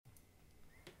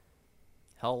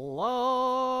Hello.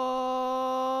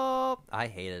 I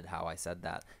hated how I said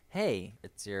that. Hey,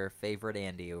 it's your favorite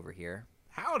Andy over here.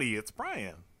 Howdy, it's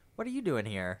Brian. What are you doing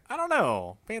here? I don't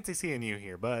know. Fancy seeing you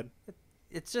here, bud.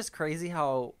 It's just crazy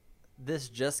how this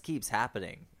just keeps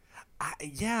happening.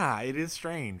 Yeah, it is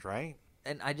strange, right?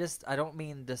 And I don't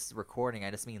mean just recording,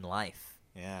 I just mean life.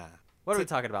 Yeah. What are we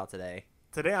talking about today?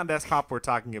 Today on Desktop, we're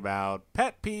talking about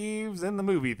pet peeves in the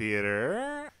movie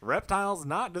theater, reptiles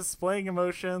not displaying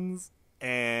emotions,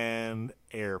 and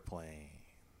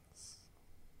airplanes.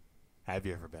 Have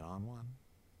you ever been on one?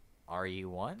 Are you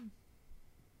one?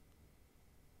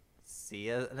 See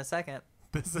you in a second.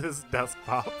 This is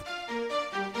Desktop.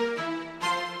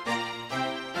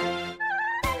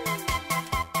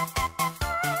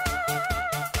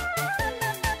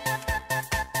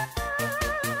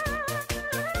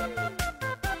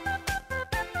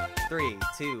 Three,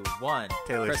 two, one.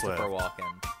 Taylor Christopher Swift.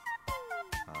 Walken.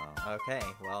 Oh. Okay,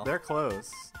 well, They're close.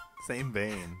 Same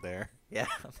vein there. yeah,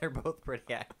 they're both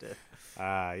pretty active.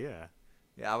 Yeah.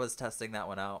 Yeah, I was testing that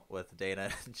one out with Dana,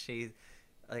 and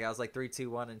I was like 3, 2,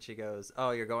 1, and she goes,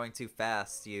 "Oh, you're going too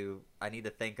fast. I need to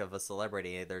think of a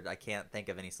celebrity. I can't think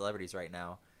of any celebrities right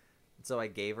now." And so I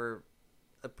gave her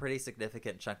a pretty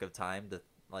significant chunk of time to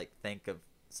think of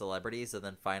celebrities, and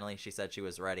then finally she said she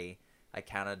was ready. I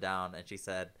counted down, and she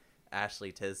said,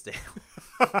 "Ashley Tisdale."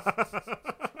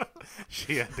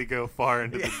 She had to go far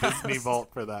into the Disney vault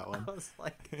for that one. I was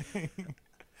like,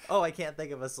 "Oh, I can't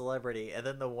think of a celebrity," and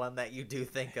then the one that you do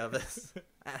think of is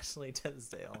Ashley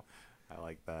Tisdale. I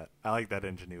like that. I like that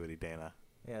ingenuity, Dana.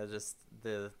 Yeah, just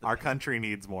Our country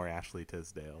needs more Ashley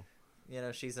Tisdale.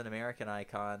 She's an American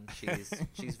icon.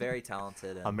 She's very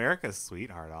talented. And, America's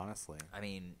sweetheart, honestly. I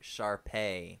mean,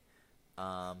 Sharpay,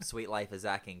 Sweet Life of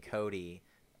Zack and Cody.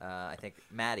 I think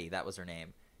Maddie, that was her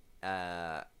name.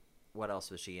 What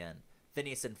else was she in?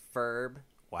 Phineas and Ferb.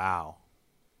 Wow.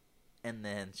 And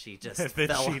then she just Then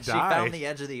fell. she She died. found the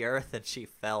edge of the earth and she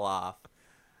fell off.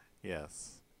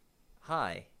 Yes.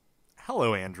 Hi,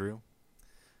 Hello, Andrew.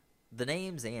 the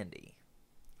name's Andy,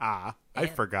 I And-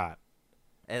 forgot.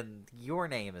 and your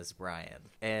name is Brian.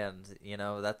 And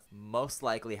that's most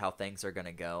likely how things are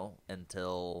gonna go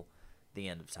until the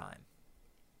end of time.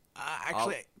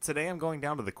 Actually, today I'm going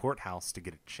down to the courthouse to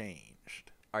get it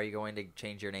changed. Are you going to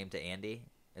change your name to Andy?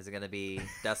 Is it going to be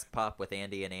Desktop with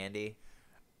Andy and Andy?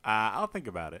 I'll think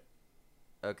about it.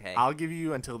 Okay. I'll give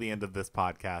you until the end of this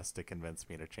podcast to convince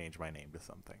me to change my name to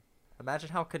something. Imagine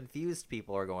how confused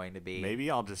people are going to be. Maybe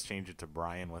I'll just change it to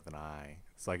Brian with an I,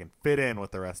 so I can fit in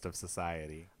with the rest of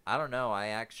society. I don't know.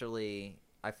 I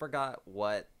forgot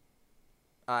what.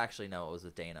 Actually, no, it was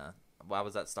with Dana. I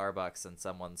was at Starbucks and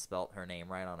someone spelt her name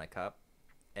right on a cup.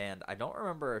 And I don't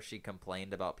remember if she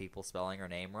complained about people spelling her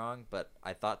name wrong, but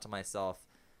I thought to myself,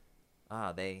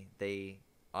 they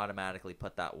automatically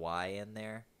put that Y in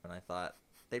there. And I thought,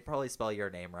 they'd probably spell your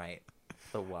name right,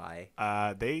 the Y.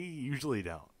 They usually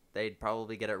don't. They'd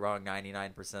probably get it wrong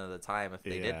 99% of the time if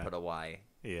they did Yeah. put a Y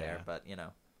Yeah. there. But,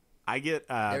 I get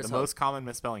There's the hope. most common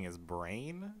misspelling is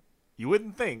brain. You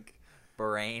wouldn't think.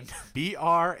 Brain.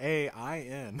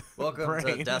 Brain. Welcome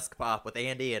Brain. to Desk Pop with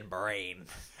Andy and Brain.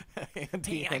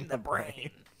 Andy Hey, I'm and the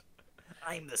brain.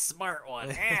 I'm the smart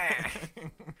one.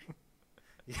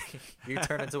 You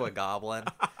turn into a goblin.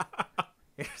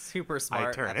 You're super I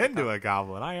smart. turn into a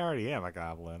goblin. I already am a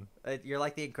goblin. You're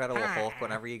like the Incredible Hulk.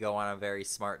 Whenever you go on a very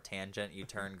smart tangent, you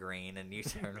turn green, and you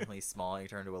turn really small. You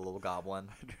turn into a little goblin.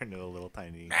 I turn into a little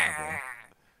tiny goblin.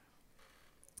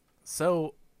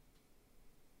 So,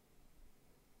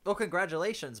 Well,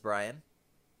 congratulations, Brian.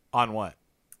 on what?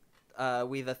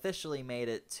 We've officially made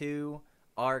it to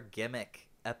our gimmick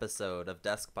episode of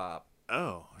Desk Pop.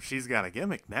 Oh, she's got a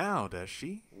gimmick now, does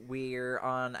she? We're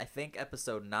on, I think,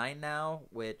 episode 9 now,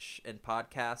 which in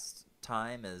podcast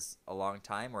time is a long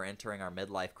time. We're entering our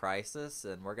midlife crisis,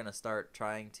 and we're going to start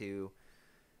try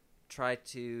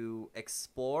to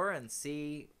explore and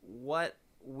see what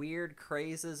weird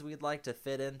crazes we'd like to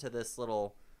fit into this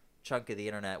little chunk of the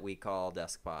internet we call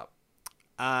Desk Pop.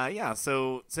 Yeah,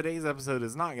 so today's episode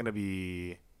is not going to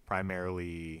be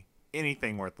primarily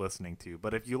anything worth listening to,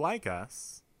 but if you like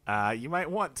us, you might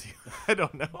want to. I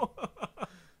don't know.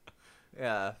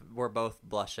 Yeah, we're both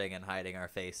blushing and hiding our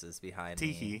faces behind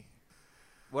me. Teehee.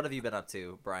 What have you been up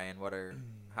to, Brian?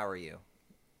 How are you?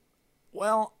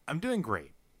 Well, I'm doing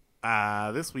great.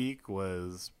 This week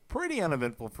was pretty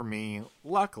uneventful for me,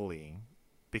 luckily,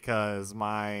 because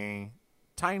my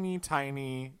tiny,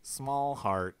 tiny, small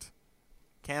heart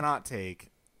cannot take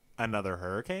another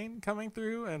hurricane coming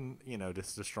through and,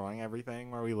 just destroying everything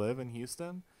where we live in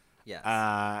Houston.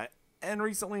 Yes. And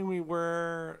recently we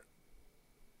were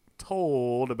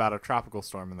told about a tropical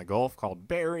storm in the Gulf called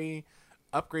Barry,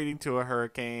 upgrading to a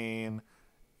hurricane,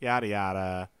 yada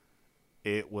yada.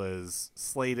 It was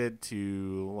slated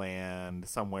to land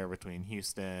somewhere between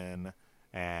Houston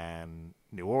and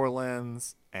New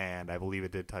Orleans, and I believe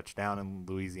it did touch down in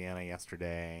Louisiana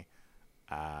yesterday.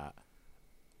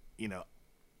 You know,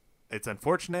 it's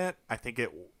unfortunate. I think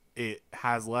it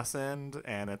has lessened,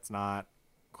 and it's not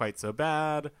quite so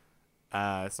bad.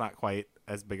 It's not quite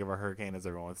as big of a hurricane as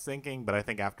everyone was thinking, but I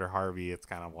think after Harvey, it's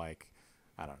kind of like,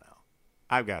 I don't know.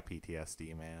 I've got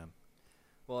PTSD, man.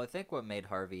 Well, I think what made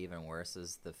Harvey even worse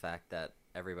is the fact that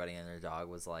everybody and their dog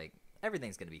was like,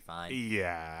 everything's going to be fine.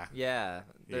 Yeah. Yeah.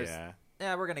 Yeah.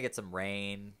 Yeah, we're going to get some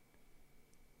rain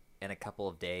in a couple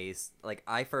of days. Like,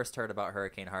 I first heard about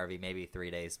Hurricane Harvey maybe 3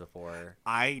 days before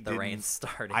the rain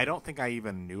started. I don't think I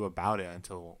even knew about it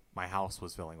until my house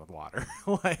was filling with water.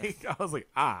 Like, I was like,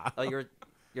 Oh,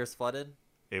 yours flooded?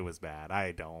 It was bad.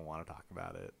 I don't want to talk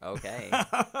about it. Okay.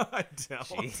 I don't.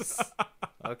 Jeez.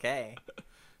 Okay.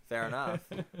 Fair enough.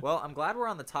 Well, I'm glad we're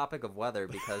on the topic of weather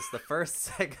because the first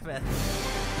segment...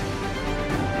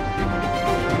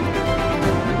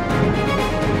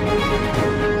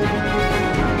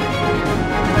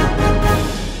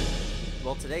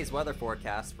 Well, today's weather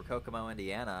forecast for Kokomo,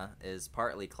 Indiana is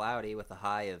partly cloudy with a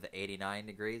high of 89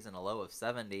 degrees and a low of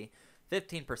 70,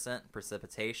 15%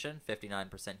 precipitation,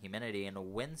 59% humidity, and a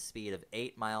wind speed of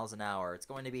 8 miles an hour. It's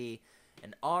going to be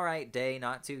an alright day,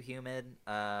 not too humid.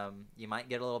 You might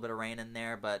get a little bit of rain in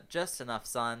there, but just enough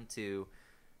sun to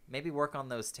maybe work on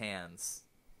those tans.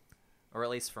 Or at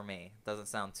least for me. Doesn't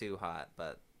sound too hot,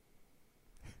 but...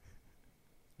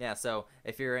 Yeah, so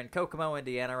if you're in Kokomo,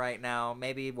 Indiana right now,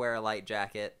 maybe wear a light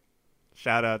jacket.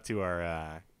 Shout out to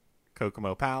our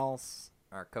Kokomo pals.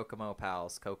 Our Kokomo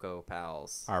pals, Coco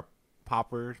pals. Our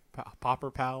popper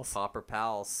pals. Popper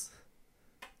pals.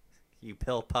 You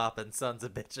pill popping sons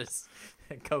of bitches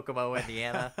in Kokomo,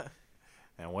 Indiana.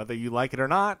 And whether you like it or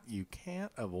not, you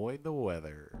can't avoid the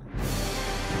weather.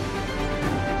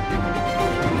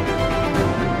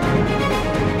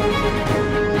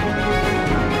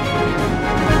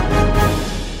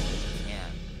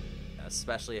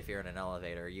 Especially if you're in an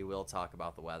elevator, you will talk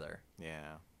about the weather.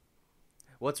 Yeah.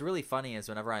 What's really funny is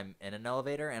whenever I'm in an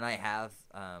elevator, and I have...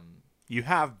 You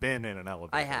have been in an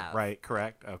elevator. I have. Right,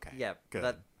 correct? Okay. Yeah.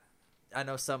 Good. I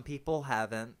know some people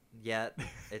haven't yet.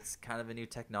 It's kind of a new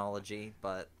technology,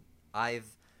 but I've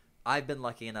been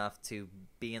lucky enough to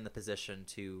be in the position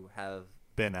to have...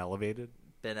 Been elevated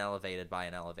by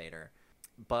an elevator.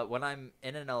 But when I'm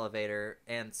in an elevator,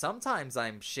 and sometimes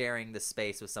I'm sharing the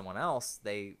space with someone else,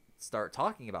 they... start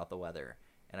talking about the weather,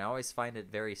 and I always find it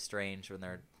very strange when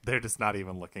they're just not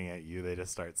even looking at you. They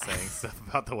just start saying stuff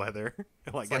about the weather,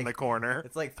 like in the corner.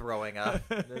 It's like throwing up.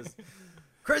 There's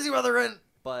crazy weather in.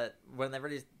 But whenever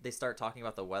they start talking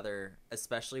about the weather,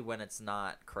 especially when it's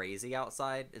not crazy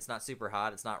outside, it's not super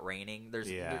hot, it's not raining.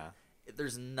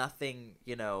 There's nothing,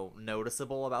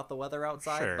 noticeable about the weather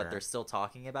outside, sure. But they're still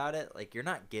talking about it. Like, you're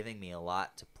not giving me a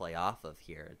lot to play off of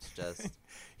here. It's just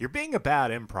you're being a bad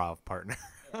improv partner.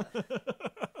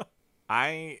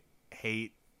 I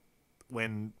hate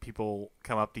when people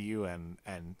come up to you and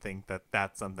think that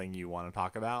that's something you want to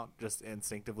talk about just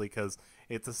instinctively because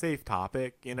it's a safe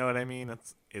topic. You know what I mean?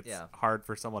 It's hard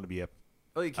for someone to be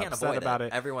well, you can't upset avoid about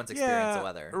it. Everyone's experienced the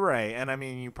weather. Right. And I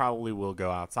mean, you probably will go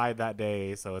outside that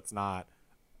day, so it's not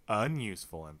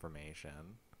unuseful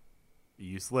information.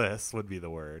 Useless would be the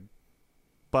word.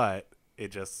 But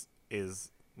it just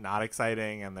is not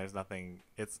exciting, and there's nothing...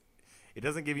 It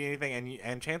doesn't give you anything,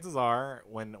 and chances are,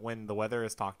 when the weather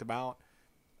is talked about,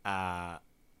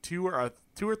 two or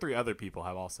three other people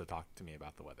have also talked to me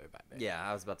about the weather that day. Yeah,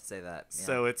 I was about to say that. Yeah.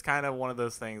 So it's kind of one of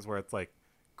those things where it's like,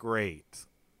 great,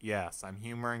 yes, I'm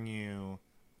humoring you,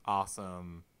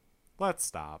 awesome, let's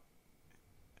stop.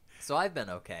 So I've been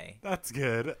okay. That's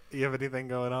good. You have anything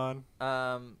going on?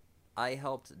 I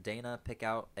helped Dana pick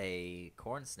out a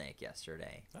corn snake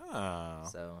yesterday. Oh.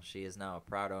 So she is now a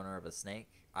proud owner of a snake.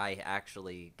 I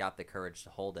actually got the courage to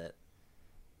hold it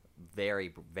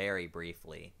very, very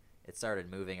briefly. It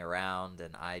started moving around,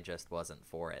 and I just wasn't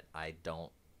for it. I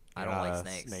don't like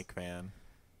snakes. Snake fan.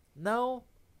 No,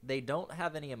 they don't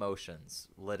have any emotions,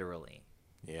 literally.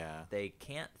 Yeah. They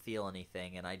can't feel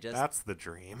anything, and I just... That's the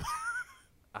dream.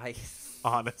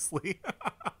 Honestly.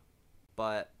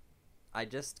 But I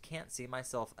just can't see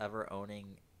myself ever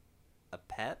owning a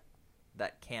pet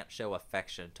that can't show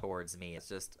affection towards me. It's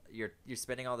just you're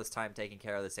spending all this time taking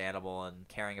care of this animal and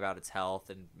caring about its health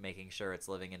and making sure its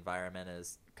living environment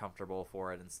is comfortable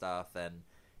for it and stuff, and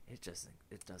it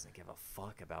doesn't give a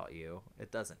fuck about you.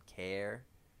 It doesn't care.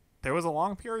 there was a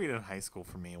long period in high school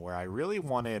for me where I really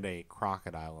wanted a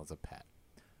crocodile as a pet,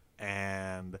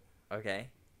 and Okay.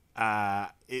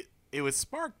 It was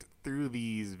sparked through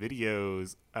these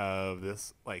videos of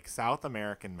this like South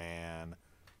American man,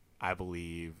 I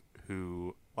believe,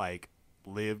 who like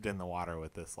lived in the water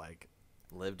with this like.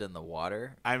 Lived in the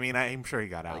water? I mean, I'm sure he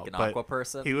got out, Like an but aqua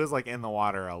person? he was like in the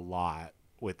water a lot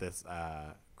with this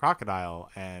crocodile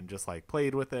and just like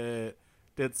played with it,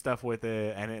 did stuff with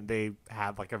it, and they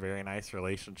had like a very nice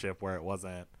relationship where it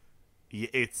wasn't.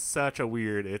 It's such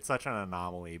an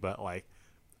anomaly, but like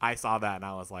I saw that and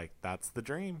I was like, that's the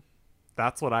dream.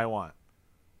 That's what I want.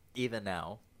 Even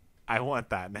now. I want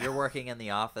that now. You're working in the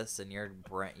office and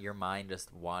your mind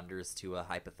just wanders to a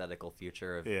hypothetical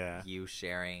future of Yeah. you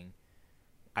sharing.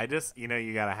 I just, you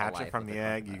gotta hatch life it from with the a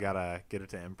egg. You crocodile. gotta get it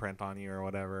to imprint on you or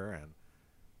whatever and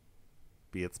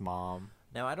be its mom.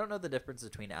 Now, I don't know the difference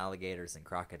between alligators and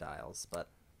crocodiles, but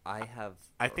I have...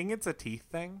 I think it's a teeth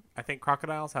thing. I think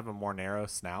crocodiles have a more narrow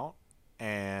snout,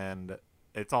 and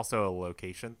it's also a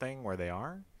location thing where they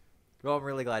are. Well, I'm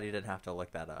really glad you didn't have to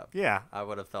look that up. Yeah. I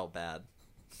would have felt bad.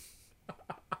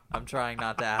 I'm trying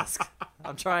not to ask.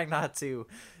 I'm trying not to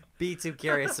be too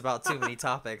curious about too many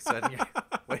topics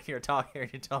when you're talking or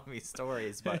you're telling me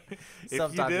stories, but If you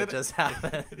sometimes it did- just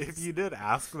happens. If you did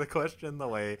ask the question the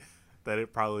way that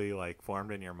it probably like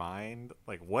formed in your mind,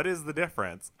 like what is the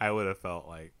difference? I would have felt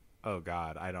like, oh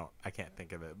God, I can't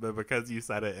think of it. But because you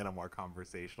said it in a more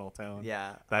conversational tone,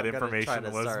 Yeah, that I'm gonna try information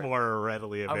to was start- more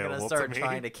readily I'm available gonna start to me.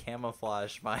 trying to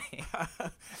camouflage my.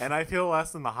 And I feel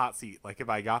less in the hot seat. Like if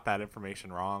I got that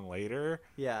information wrong later,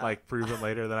 Yeah. like proven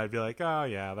later, then I'd be like, oh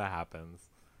yeah, that happens.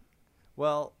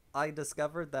 Well, I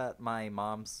discovered that my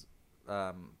mom's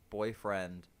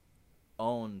boyfriend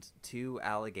owned 2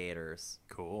 alligators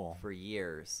Cool. for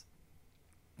years,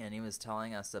 and he was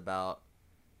telling us about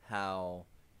how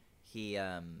he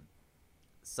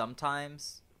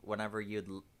sometimes when it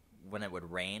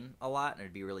would rain a lot and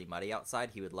it'd be really muddy outside,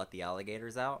 he would let the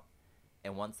alligators out,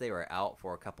 and once they were out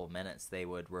for a couple minutes, they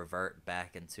would revert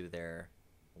back into their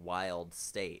wild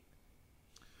state,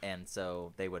 and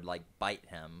so they would like bite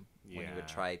him when he would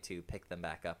Yeah. try to pick them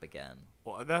back up again.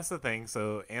 Well, that's the thing.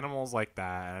 So animals like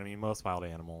that, I mean, most wild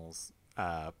animals,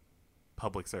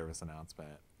 public service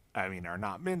announcement, I mean, are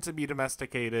not meant to be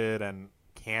domesticated and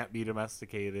can't be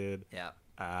domesticated. Yeah.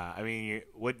 I mean,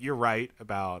 you're right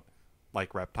about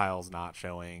like reptiles not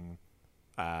showing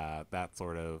that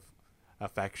sort of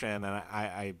affection, and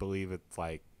I believe it's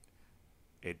like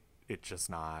it's just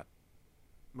not.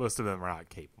 Most of them are not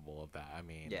capable of that. I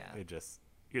mean, Yeah.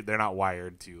 they're not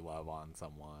wired to love on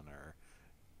someone or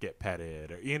get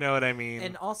petted, or you know what I mean.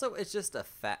 And also, it's just a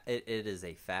fact. It is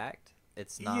a fact.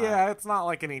 It's not. Yeah, it's not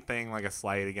like anything like a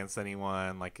slight against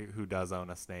anyone like who does own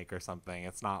a snake or something.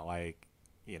 It's not like,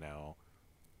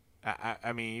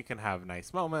 I mean, you can have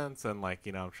nice moments and like,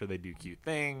 I'm sure they do cute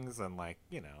things and like,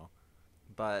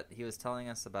 But he was telling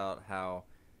us about how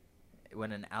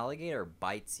when an alligator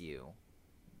bites you,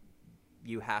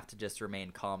 you have to just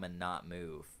remain calm and not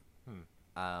move.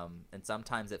 And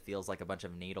sometimes it feels like a bunch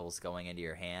of needles going into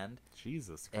your hand,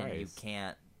 Jesus Christ. and you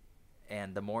can't.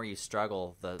 And the more you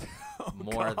struggle, the Oh,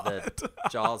 more God. the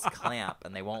jaws clamp,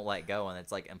 and they won't let go, and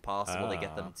it's like impossible to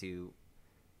get them to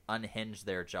unhinge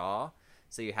their jaw.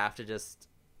 So you have to just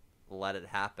let it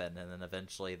happen, and then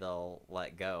eventually they'll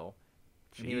let go.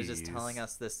 And he was just telling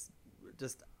us this,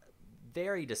 just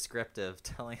very descriptive,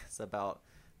 telling us about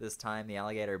this time the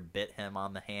alligator bit him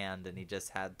on the hand, and he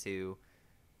just had to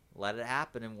let it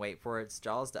happen and wait for its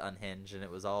jaws to unhinge, and it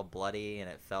was all bloody, and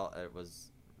it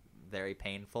was very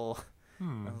painful.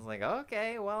 I was like,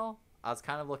 okay, well, I was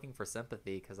kind of looking for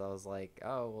sympathy because I was like,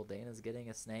 oh, well, Dana's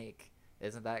getting a snake.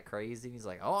 Isn't that crazy? And he's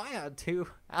like, oh, I had 2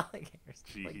 alligators.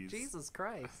 I'm like, Jeez. Jesus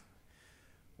Christ.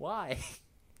 Why?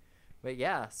 But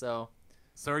yeah, so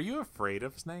So are you afraid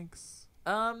of snakes?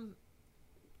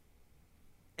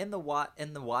 in the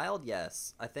wild,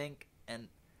 yes. I think, and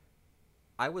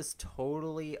I was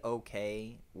totally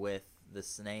okay with the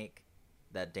snake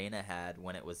that Dana had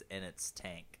when it was in its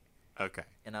tank. Okay.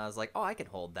 And I was like, oh, I can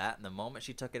hold that. And the moment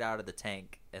she took it out of the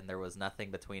tank and there was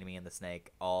nothing between me and the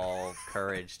snake, all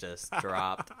courage just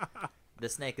dropped. The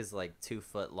snake is like 2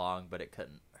 foot long, but it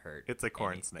couldn't hurt. It's a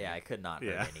corn snake. Yeah, it could not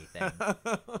Yeah. hurt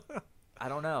anything. I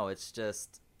don't know. It's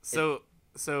just... So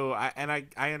I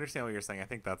understand what you're saying. I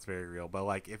think that's very real. But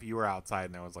like if you were outside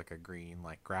and there was like a green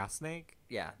like grass snake,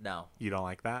 Yeah, no. you don't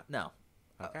like that? No.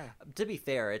 Okay. To be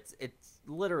fair, it's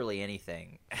literally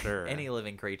anything. Sure. Any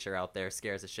living creature out there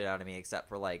scares the shit out of me except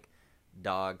for like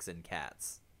dogs and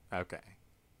cats. Okay.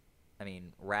 I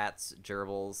mean, rats,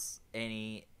 gerbils,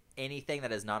 anything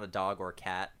that is not a dog or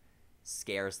cat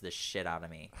scares the shit out of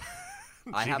me.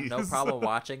 I have no Jeez. problem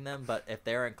watching them, but if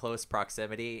they're in close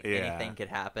proximity, Yeah. anything could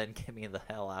happen. Get me the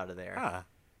hell out of there. Huh.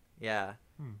 Yeah.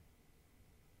 Hmm.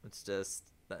 It's just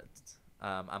that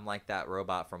I'm like that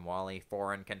robot from Wall-E,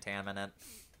 foreign contaminant.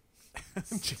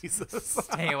 Jesus.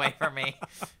 Stay away from me.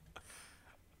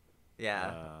 Yeah.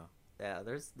 Uh, Yeah,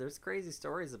 there's crazy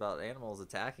stories about animals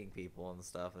attacking people and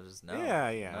stuff. It's just no.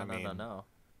 Yeah, No, I no, mean, no.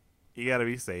 you got to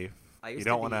be safe. I You used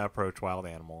don't to want be- to approach wild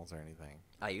animals or anything.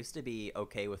 I used to be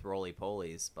okay with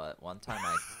roly-polies, but one time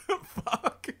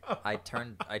Fuck. I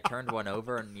turned one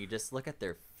over and you just look at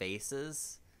their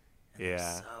faces. And Yeah.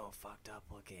 They're so fucked up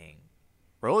looking.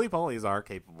 Roly-polies are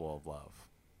capable of love.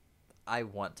 I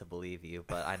want to believe you,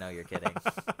 but I know you're kidding.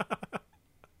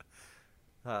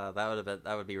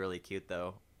 That would be really cute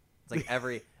though. It's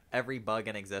like every bug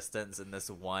in existence and this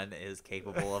one is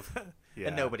capable of Yeah.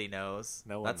 and nobody knows.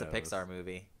 No one That's knows. a Pixar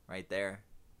movie right there.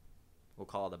 We'll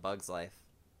call it A Bug's Life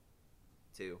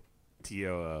 2.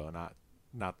 TOO,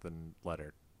 not the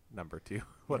letter number 2. You know,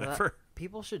 Whatever.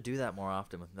 people should do that more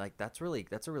often with like that's a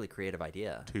really creative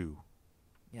idea. 2.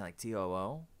 Yeah, like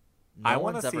TOO. I No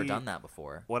wanna one's ever see- done that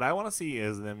before. What I want to see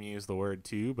is them use the word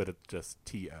 2, but it's just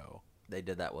TO. They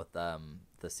did that with the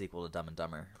sequel to Dumb and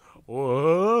Dumber.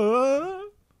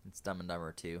 What? It's Dumb and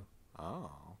Dumber 2. Oh,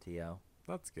 TO.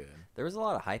 that's good. There was a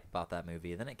lot of hype about that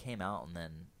movie. Then it came out, and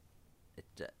then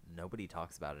nobody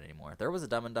talks about it anymore. There was a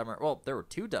Dumb and Dumber. Well, there were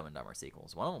 2 Dumb and Dumber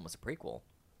sequels. One of them was a prequel.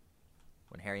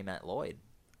 When Harry met Lloyd.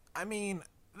 I mean,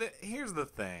 here's the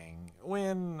thing: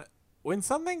 when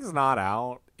something's not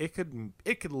out, it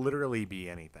could literally be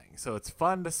anything. So it's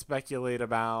fun to speculate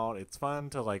about. It's fun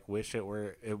to like wish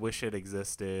it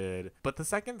existed. But the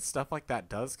second stuff like that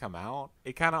does come out,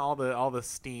 it kind of all the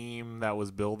steam that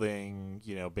was building,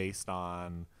 based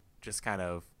on just kind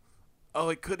of, oh,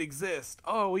 it could exist.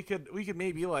 Oh, we could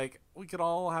maybe we could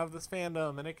all have this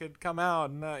fandom and it could come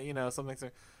out and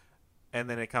something. And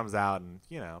then it comes out and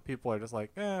people are just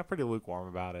like, pretty lukewarm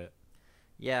about it.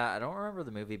 Yeah, I don't remember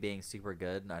the movie being super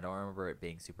good, and I don't remember it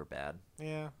being super bad.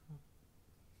 Yeah.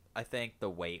 I think the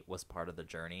wait was part of the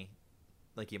journey.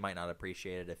 Like, you might not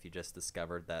appreciate it if you just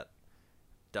discovered that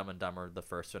Dumb and Dumber, the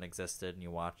first one, existed, and you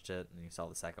watched it, and you saw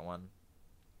the second one.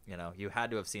 You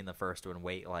had to have seen the first one,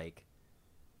 wait,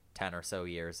 10 or so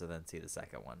years, and then see the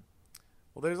second one.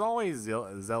 Well, there's always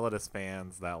zealotous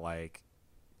fans that,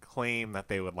 claim that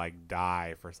they would,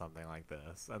 die for something like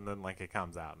this. And then, it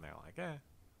comes out, and they're like, eh.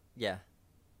 Yeah.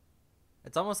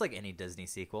 It's almost like any Disney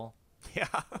sequel. Yeah.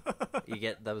 You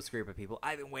get those group of people,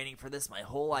 I've been waiting for this my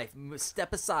whole life.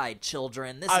 Step aside,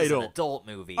 children. This I is an don't- adult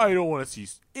movie. I don't want to see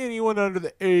anyone under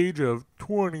the age of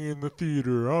 20 in the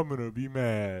theater. I'm going to be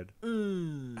mad.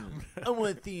 I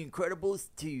want The Incredibles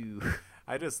 2.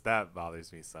 That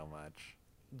bothers me so much.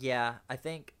 Yeah, I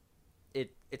think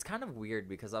it's kind of weird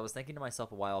because I was thinking to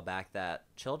myself a while back that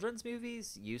children's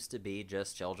movies used to be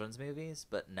just children's movies,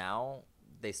 but now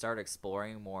they start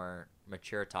exploring more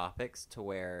mature topics to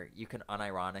where you can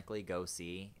unironically go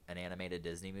see an animated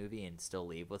Disney movie and still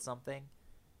leave with something.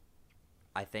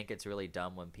 I think it's really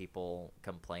dumb when people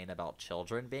complain about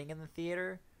children being in the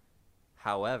theater.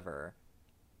 However,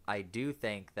 I do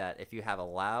think that if you have a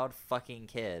loud fucking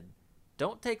kid,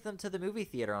 don't take them to the movie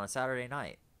theater on a Saturday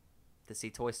night to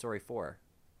see Toy Story 4.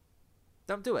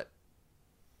 Don't do it.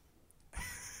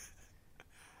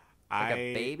 Like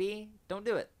a baby, don't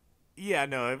do it. Yeah,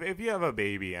 no, if you have a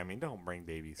baby, I mean, don't bring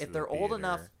babies to If the they're old theater.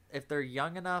 enough, if they're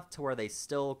young enough to where they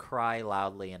still cry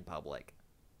loudly in public.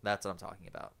 That's what I'm talking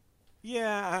about.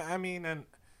 Yeah, I mean, and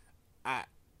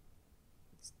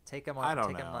Take them I don't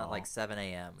take them know. at 7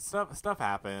 a.m. stuff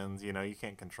happens, you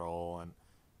can't control,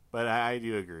 but I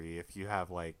do agree if you have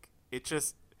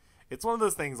it's one of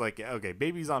those things okay,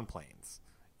 babies on planes.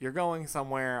 You're going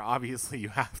somewhere, obviously you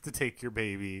have to take your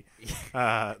baby.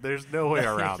 There's no way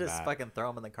around Just that. fucking throw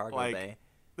them in the cargo bay.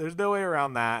 There's no way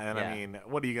around that, and Yeah. I mean,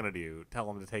 what are you gonna do?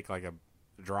 Tell them to take a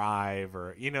drive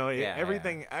or Yeah,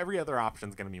 everything? Every other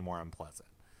option's gonna be more unpleasant.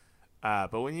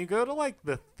 But when you go to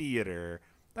the theater,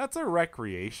 that's a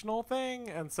recreational thing,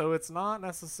 and so it's not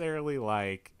necessarily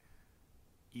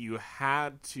you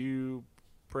had to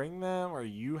bring them or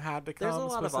you had to come There's a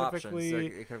lot of options. specifically.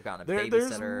 You could have gotten a There's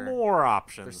babysitter. more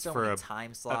options There's so for many a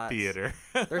time a slots. theater.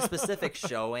 There's specific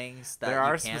showings that there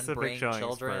are you can specific bring showings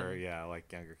children. for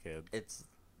younger kids. It's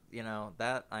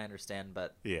that I understand,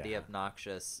 but Yeah. the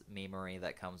obnoxious memery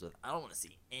that comes with I don't want to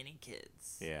see any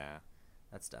kids. Yeah.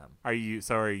 That's dumb. Are you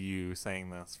saying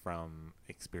this from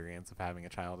experience of having a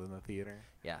child in the theater?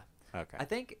 Yeah. Okay. I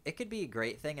think it could be a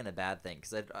great thing and a bad thing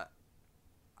because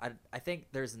I think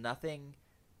there's nothing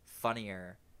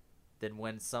funnier than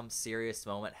when some serious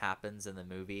moment happens in the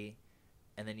movie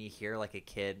and then you hear like a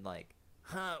kid like,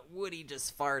 "Huh, Woody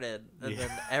just farted," and Yeah.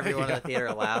 then everyone in Yeah. the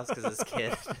theater laughs because this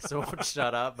kid just won't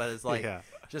shut up, but it's like Yeah.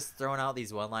 just throwing out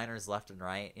these one-liners left and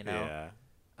right, you know.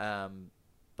 Yeah.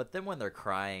 But then when they're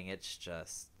crying, it's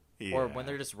just, Yeah. or when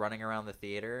they're just running around the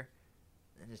theater,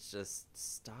 and it's just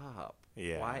stop.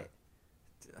 Yeah. Why?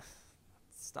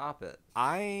 Stop it.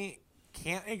 I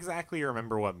can't exactly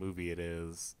remember what movie it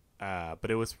is, but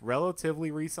it was relatively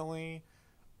recently.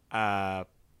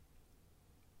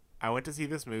 I went to see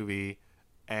this movie,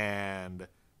 and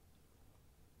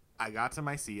I got to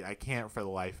my seat. I can't for the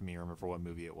life of me remember what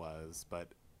movie it was, but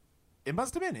it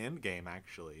must have been Endgame,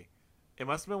 actually. It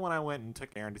must have been when I went and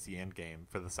took Aaron to see Endgame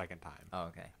for the second time.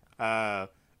 Oh, okay.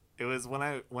 It was when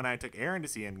I took Aaron to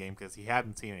see Endgame because he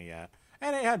hadn't seen it yet,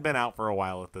 and it had been out for a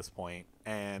while at this point.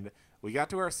 And we got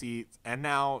to our seats, and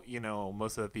now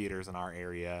most of the theaters in our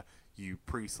area, you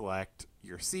pre-select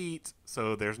your seat,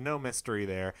 so there's no mystery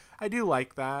there. I do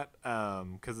like that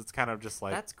because it's kind of just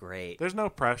like That's great. there's no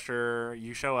pressure.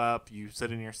 You show up, you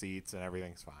sit in your seats, and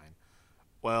everything's fine.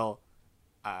 Well,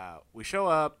 we show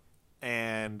up,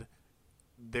 and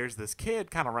there's this kid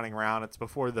kind of running around. It's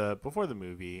before the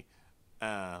movie,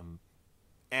 and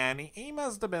he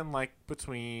must have been like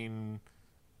between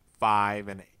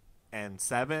 5 and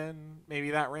 7,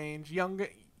 maybe that range. Young,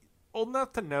 old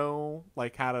enough to know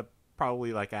like how to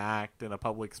probably like act in a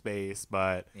public space,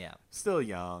 but Yeah. still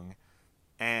young.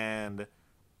 And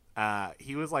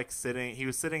he was like sitting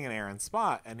in Aaron's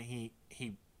spot, and he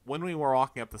when we were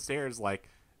walking up the stairs, like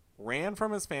ran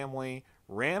from his family,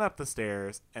 ran up the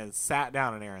stairs, and sat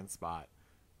down in Aaron's spot.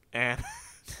 And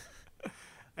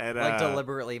and Like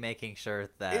deliberately making sure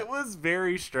that it was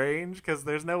very strange because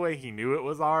there's no way he knew it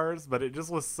was ours, but it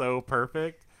just was so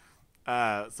perfect.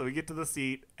 So we get to the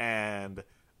seat, and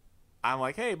I'm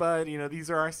like, "Hey, bud, these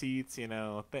are our seats.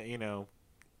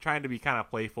 Trying to be kind of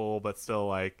playful, but still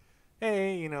like,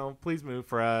 hey, please move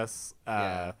for us.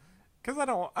 Yeah. Because I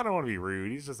don't want to be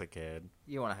rude. He's just a kid,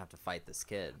 you want to have to fight this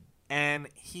kid. and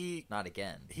he Not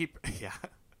again. yeah.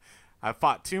 I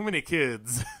fought too many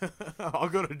kids. I'll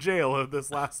go to jail of this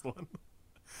last one.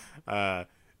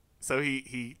 So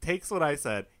he takes what I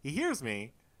said. He hears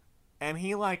me, and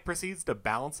he like proceeds to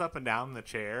bounce up and down the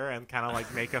chair and kind of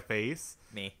like make a face.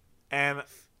 Me. And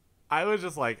I was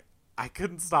just like, I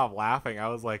couldn't stop laughing. I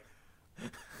was like,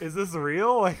 is this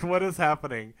real? Like, what is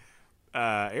happening?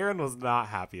 Aaron was not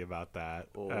happy about that.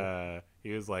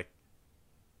 He was like,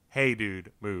 hey,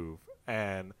 dude, move.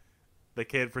 And the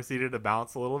kid proceeded to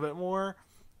bounce a little bit more.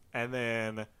 And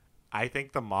then I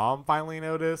think the mom finally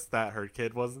noticed that her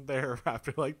kid wasn't there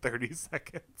after like 30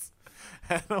 seconds.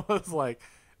 And I was like,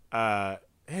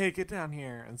 hey, get down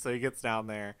here. And so he gets down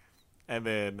there. And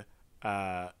then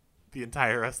the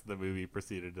entire rest of the movie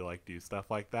proceeded to like do stuff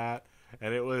like that.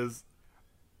 And it was,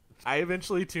 I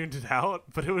eventually tuned it out,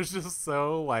 but it was just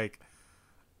so like,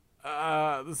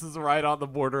 this is right on the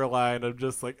borderline of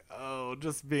just like, oh,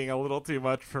 just being a little too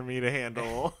much for me to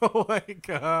handle. Like,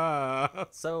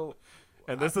 So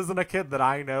and this isn't a kid that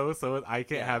I know, so I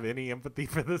can't Yeah. have any empathy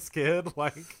for this kid.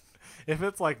 Like, if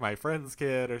it's like my friend's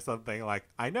kid or something, like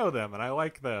I know them and I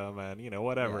like them, and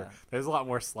whatever. Yeah. There's a lot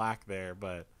more slack there,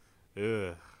 but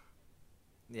ugh.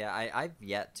 yeah, I've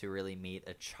yet to really meet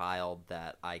a child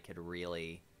that I could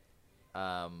really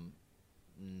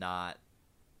not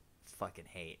fucking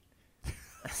hate.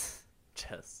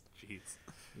 Just Jeez.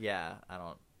 yeah, I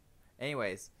don't.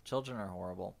 Anyways, children are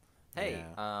horrible. Hey,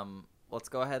 Yeah. let's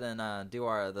go ahead and do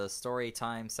the story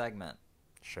time segment.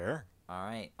 Sure. All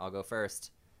right, I'll go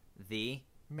first. The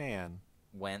Man.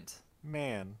 went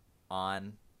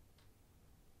on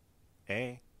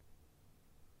Hey.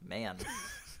 man.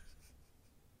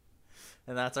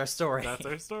 And that's our story. That's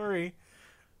our story.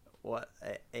 What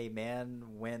a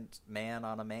man went man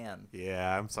on a man.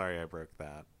 Yeah, I'm sorry I broke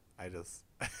that. I just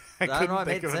I I don't couldn't know, it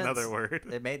think made of sense. another word.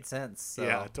 It made sense. So,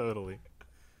 Yeah, totally.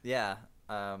 yeah.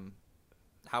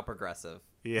 How progressive.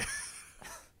 Yeah.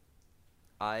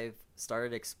 I've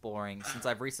started exploring since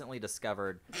I've recently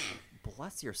discovered.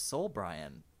 Bless your soul,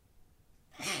 Brian.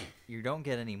 You don't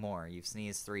get any more. You've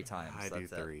sneezed 3 times. I do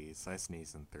That's it. threes. I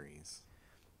sneeze in threes.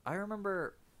 I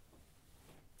remember.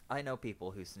 I know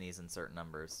people who sneeze in certain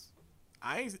numbers.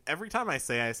 Every time I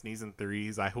say I sneeze in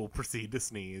threes, I will proceed to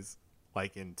sneeze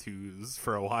like in twos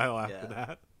for a while after Yeah.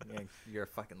 that. Yeah, you're a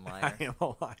fucking liar. I am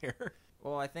a liar.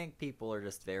 Well, I think people are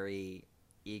just very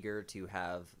eager to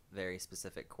have very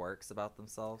specific quirks about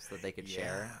themselves that they could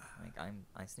share. Yeah. Like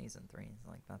I sneeze in 3.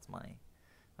 Like that's my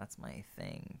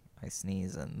thing. I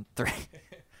sneeze in 3.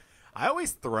 I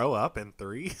always throw up in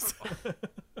threes.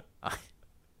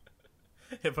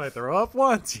 If I throw up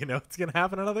once, you know it's gonna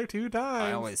happen another 2 times.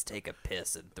 I always take a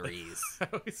piss in threes. I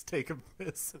always take a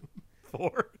piss in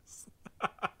 4s.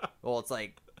 Well, it's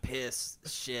like piss,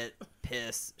 shit,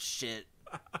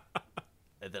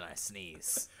 and then I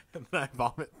sneeze. And then I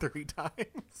vomit 3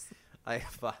 times.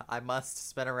 I must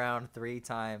spin around 3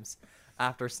 times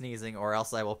after sneezing, or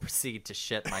else I will proceed to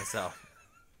shit myself.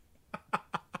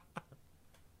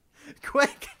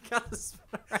 Quick, gotta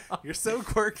spin around. You're so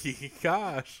quirky.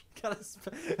 Gosh. Gotta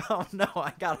spin. Oh no,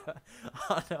 I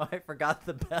forgot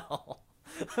the bell.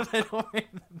 If I don't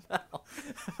ring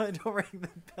the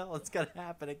bell, it's gonna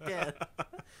happen again.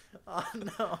 Oh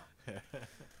no.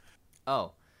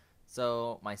 Oh,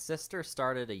 so my sister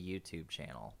started a YouTube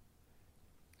channel,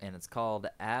 and it's called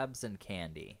Abs and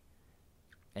Candy.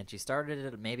 And she started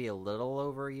it maybe a little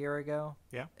over a year ago.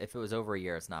 Yeah. If it was over a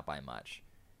year, it's not by much.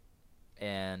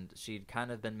 And she'd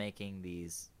kind of been making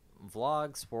these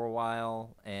vlogs for a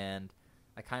while, and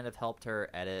I kind of helped her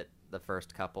edit the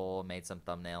first couple, made some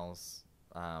thumbnails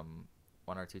 1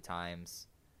 or 2 times.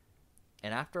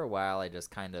 And after a while, I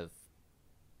just kind of,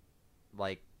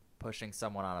 like pushing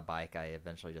someone on a bike, I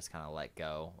eventually just kind of let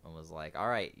go and was like, all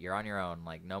right, you're on your own.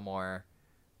 Like, no more,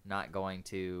 not going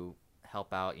to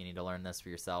help out. You need to learn this for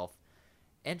yourself.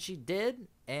 And she did,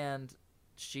 and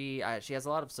she has a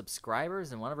lot of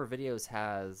subscribers, and one of her videos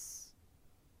has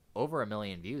over 1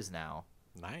 million views now.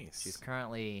 Nice. She's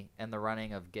currently in the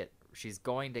running of she's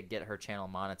going to get her channel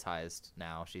monetized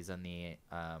now. She's in the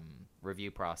review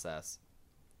process.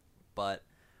 But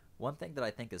one thing that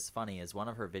I think is funny is one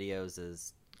of her videos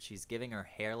is she's giving her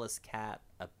hairless cat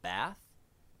a bath.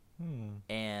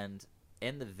 And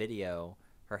in the video,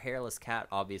 her hairless cat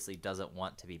obviously doesn't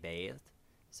want to be bathed.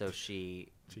 So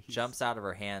she jumps out of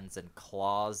her hands and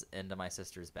claws into my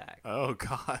sister's back. Oh,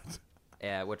 God.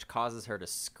 Yeah, which causes her to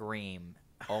scream,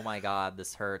 "Oh my God,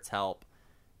 this hurts, help."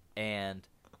 And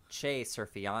Chase, her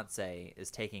fiance,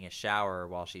 is taking a shower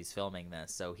while she's filming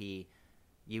this. So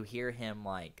you hear him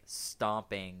like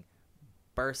stomping,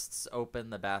 bursts open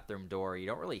the bathroom door. You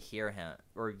don't really hear him,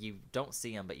 or you don't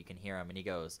see him, but you can hear him. And he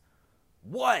goes,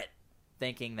 "What?"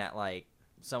 Thinking that like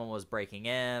someone was breaking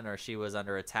in or she was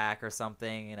under attack or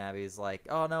something. And Abby's like,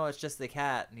 "Oh no, it's just the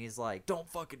cat." And he's like, "Don't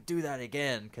fucking do that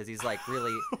again." Cause he's like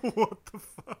really, What the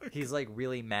fuck? he's like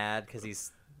really mad cause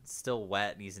he's still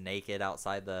wet and he's naked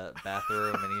outside the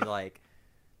bathroom. And he like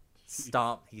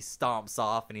stomps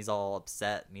off and he's all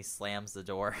upset and he slams the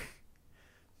door.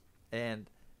 And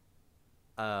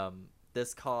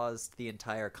this caused the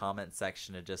entire comment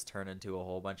section to just turn into a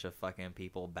whole bunch of fucking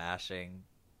people bashing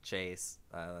Chase,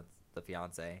 that's the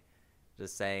fiance,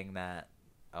 just saying that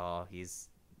she's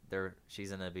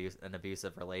in an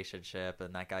abusive relationship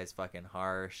and that guy's fucking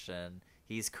harsh and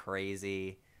he's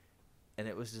crazy. And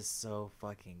it was just so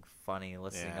fucking funny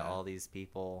listening to all these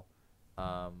people.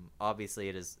 Obviously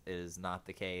it is not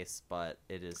the case, but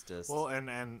it is just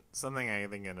and something I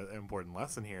think an important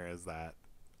lesson here is that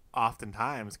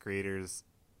oftentimes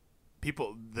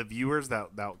the viewers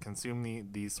that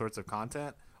consume these sorts of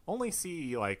content only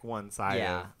see like one side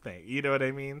of thing. You know what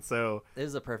I mean? So this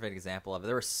is a perfect example of it.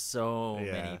 There were so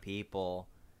many people,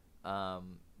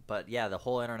 but yeah, the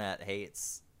whole internet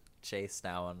hates Chase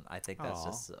now, and I think that's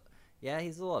just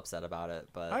he's a little upset about it.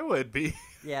 But I would be.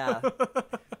 Yeah,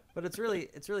 but it's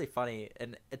really funny,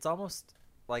 and it's almost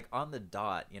like on the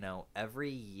dot. You know,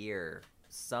 every year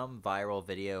some viral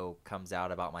video comes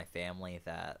out about my family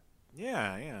that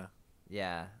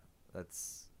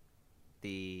that's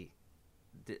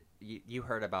you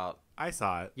heard about. I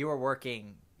saw it. You were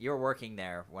working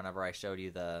there whenever I showed you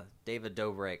the David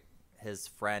Dobrik, his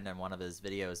friend in one of his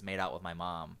videos made out with my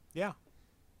mom.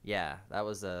 Yeah, that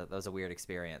was a weird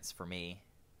experience for me.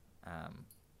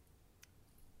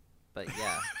 But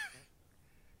yeah.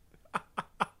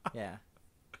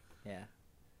 yeah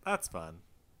That's fun.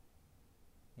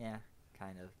 Yeah,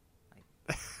 kind of.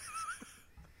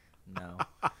 No,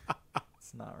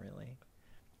 it's not really.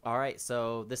 All right,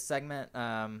 so this segment,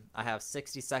 I have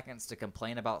 60 seconds to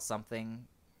complain about something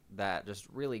that just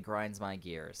really grinds my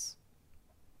gears.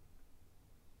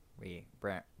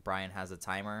 Brian has a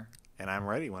timer. And I'm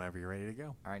ready whenever you're ready to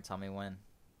go. All right, tell me when.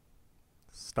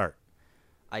 Start.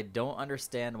 I don't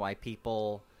understand why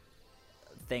people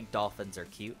think dolphins are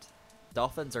cute.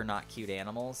 Dolphins are not cute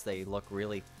animals. They look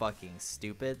really fucking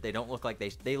stupid. They don't look like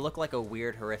they look like a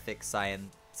weird, horrific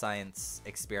science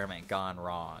experiment gone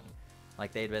wrong.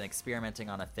 Like they'd been experimenting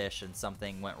on a fish and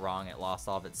something went wrong. It lost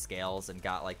all of its scales and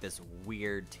got like this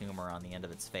weird tumor on the end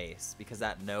of its face because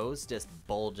that nose just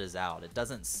bulges out. It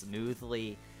doesn't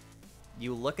smoothly.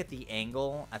 You look at the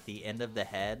angle at the end of the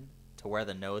head to where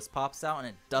the nose pops out and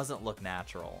it doesn't look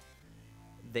natural.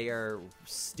 they are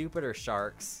stupider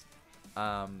sharks.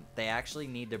 They actually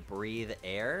need to breathe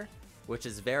air, which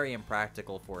is very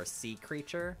impractical for a sea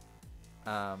creature.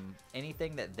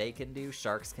 Anything that they can do,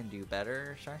 sharks can do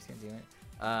better. Sharks can do it.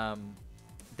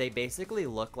 They basically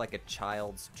look like a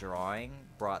child's drawing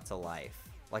brought to life.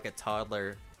 Like a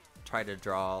toddler tried to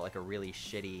draw like a really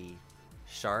shitty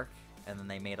shark, and then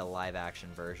they made a live action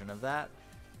version of that.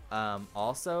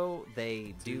 Also,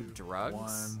 they do drugs.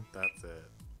 One, that's it.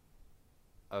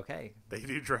 Okay. They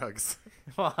do drugs.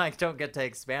 Well, I don't get to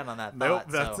expand on that Nope,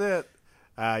 thought. that's so.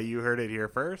 it. You heard it here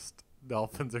first.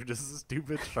 Dolphins are just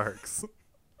stupid sharks.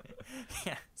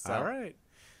 Yeah. So, All right.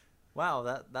 wow,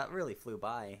 that really flew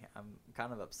by. I'm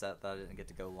kind of upset that I didn't get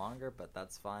to go longer, but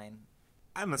that's fine.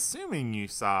 I'm assuming you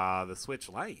saw the Switch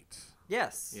Lite.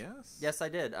 Yes. Yes? Yes, I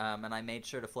did. And I made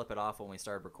sure to flip it off when we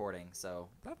started recording. So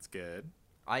That's good.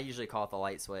 I usually call it the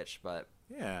light switch, but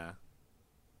Yeah.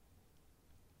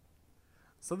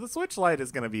 So the Switch Lite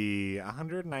is going to be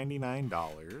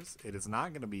 $199. It is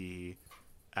not going to be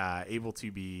able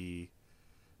to be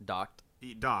docked.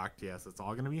 docked. Yes, it's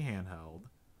all going to be handheld.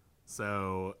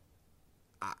 So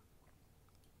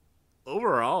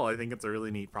overall, I think it's a really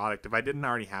neat product. If I didn't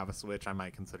already have a Switch, I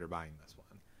might consider buying this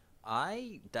one.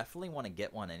 I definitely want to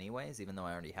get one anyways, even though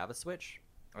I already have a Switch.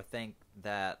 I think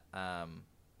that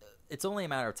it's only a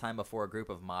matter of time before a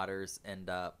group of modders end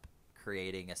up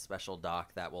creating a special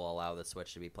dock that will allow the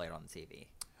Switch to be played on the TV.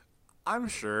 I'm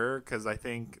sure, because I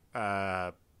think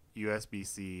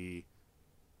USB-C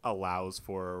allows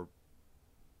for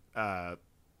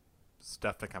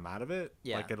stuff to come out of it.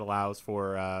 Yeah. Like it allows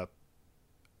for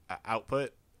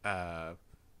output,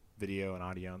 video and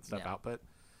audio and stuff output.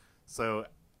 So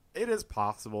it is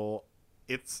possible.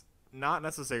 It's not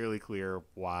necessarily clear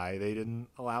why they didn't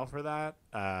allow for that.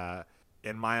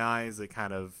 In my eyes, it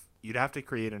kind of... You'd have to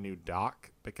create a new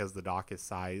dock because the dock is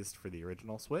sized for the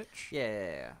original Switch.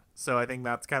 Yeah. So I think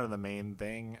that's kind of the main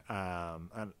thing.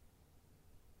 A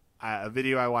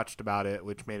video I watched about it,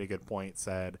 which made a good point,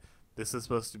 said this is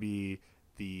supposed to be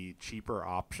the cheaper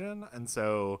option. And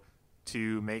so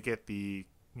to make it the,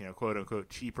 quote unquote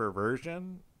cheaper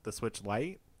version, the Switch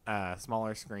Lite,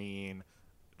 smaller screen,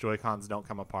 Joy-Cons don't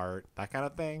come apart, that kind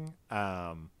of thing.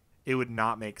 It would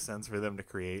not make sense for them to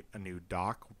create a new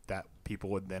dock that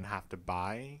people would then have to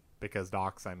buy, because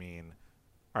docks,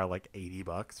 are like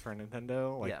 $80 for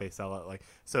Nintendo. Like they sell it like...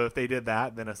 So if they did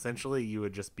that, then essentially you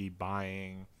would just be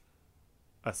buying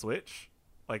a Switch,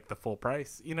 like the full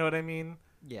price. You know what I mean?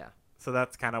 Yeah. So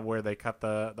that's kind of where they cut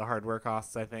the hardware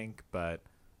costs, I think. But,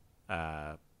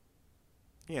 They're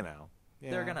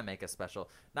going to make a special...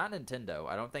 Not Nintendo.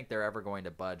 I don't think they're ever going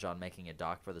to budge on making a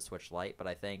dock for the Switch Lite, but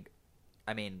I think...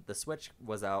 the Switch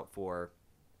was out for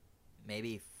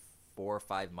maybe 4 or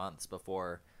 5 months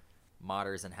before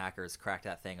modders and hackers cracked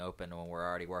that thing open, when we're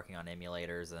already working on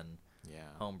emulators and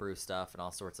homebrew stuff and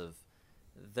all sorts of...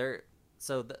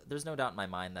 There's no doubt in my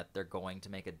mind that they're going to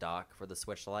make a dock for the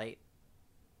Switch Lite.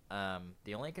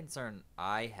 The only concern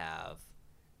I have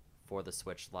for the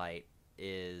Switch Lite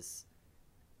is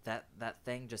that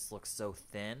thing just looks so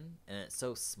thin and it's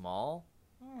so small.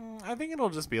 I think it'll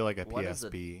just be like a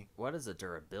PSP. What is the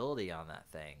durability on that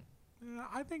thing?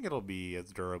 I think it'll be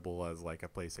as durable as like a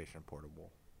PlayStation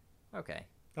Portable. Okay.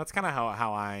 That's kind of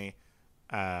how I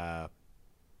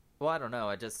well, I don't know.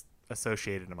 I just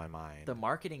associated in my mind. The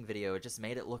marketing video, it just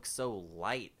made it look so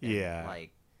light. And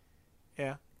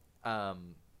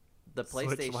the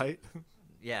PlayStation Switch Lite.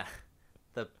 Yeah.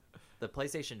 The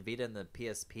PlayStation Vita and the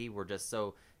PSP were just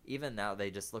so... Even now, they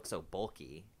just look so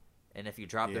bulky. And if you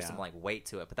drop, there's some like weight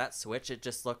to it. But that Switch, it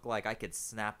just looked like I could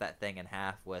snap that thing in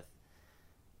half with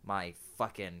my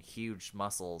fucking huge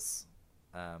muscles.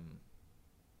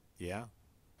 Yeah.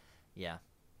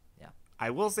 I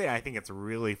will say, I think it's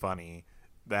really funny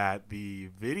that the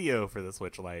video for the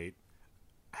Switch Lite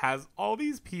has all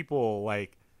these people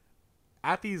like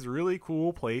at these really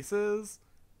cool places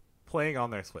playing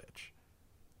on their Switch.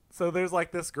 So there's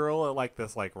like this girl at like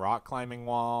this like rock climbing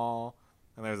wall.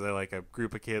 And there's like a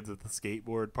group of kids at the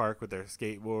skateboard park with their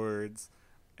skateboards,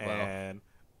 and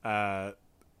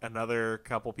another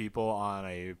couple people on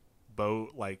a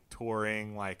boat like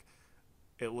touring. Like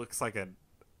it looks like this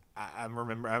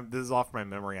is off my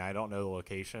memory. I don't know the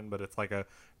location, but it's like a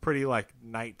pretty like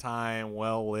nighttime,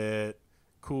 well lit,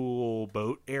 cool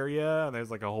boat area, and there's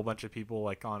like a whole bunch of people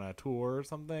like on a tour or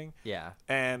something. Yeah,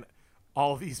 and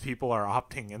all these people are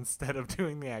opting, instead of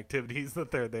doing the activities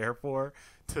that they're there for,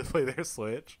 to play their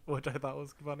Switch, which I thought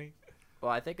was funny.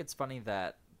 Well, I think it's funny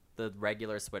that the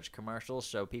regular Switch commercials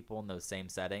show people in those same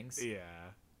settings.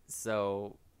 Yeah.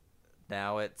 So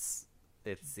now it's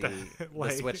It's the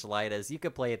Like- Switch Lite is you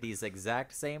could play at these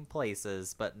exact same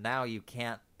places, but now you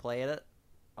can't play it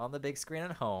on the big screen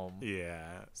at home.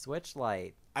 Yeah. Switch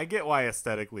Lite. I get why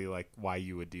aesthetically, like, why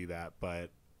you would do that, but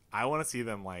I want to see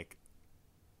them, like,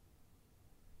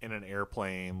 in an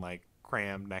airplane, like,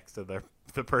 crammed next to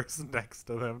the person next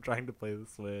to them trying to play the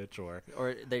Switch, or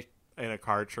they in a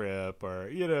car trip, or,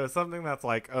 you know, something that's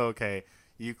like, oh, okay,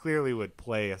 you clearly would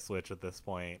play a Switch at this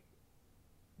point,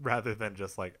 rather than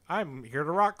just like, I'm here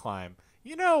to rock climb.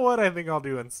 You know what I think I'll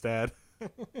do instead?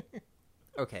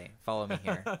 Okay, follow me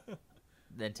here.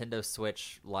 Nintendo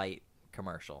Switch Lite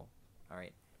commercial. All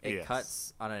right. It Yes.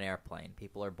 cuts on an airplane.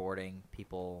 People are boarding.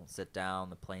 People sit down.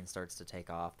 The plane starts to take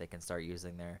off. They can start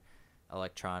using their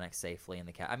electronics safely in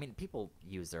the I mean, people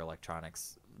use their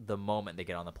electronics the moment they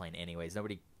get on the plane anyways.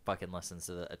 Nobody fucking listens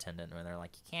to the attendant when they're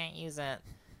like, you can't use it.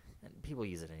 And people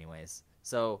use it anyways.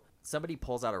 So somebody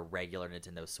pulls out a regular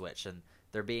Nintendo Switch, and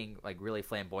they're being like really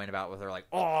flamboyant about it. They're like,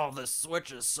 "Oh, the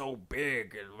Switch is so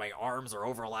big, and my arms are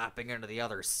overlapping into the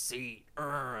other seat,"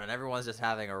 and everyone's just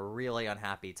having a really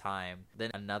unhappy time.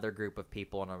 Then another group of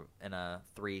people in a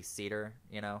 3-seater,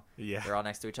 you know, Yeah. they're all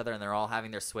next to each other, and they're all having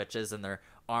their Switches, and their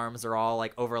arms are all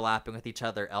like overlapping with each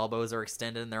other. Elbows are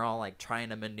extended, and they're all like trying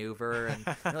to maneuver, and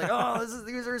they're like, "Oh,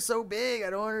 these are so big. I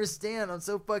don't understand. I'm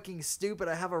so fucking stupid.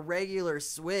 I have a regular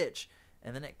Switch."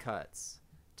 And then it cuts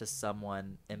to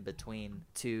someone in between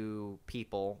two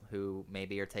people who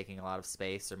maybe are taking a lot of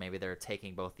space, or maybe they're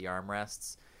taking both the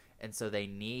armrests, and so they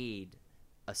need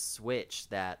a Switch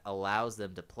that allows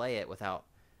them to play it without,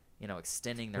 you know,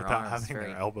 extending their Without arms having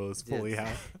their elbows fully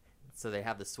out. So they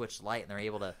have the Switch Lite, and they're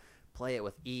able to play it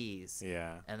with ease.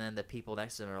 Yeah. And then the people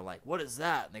next to them are like, "What is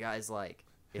that?" And the guy's like,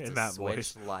 "It's In a that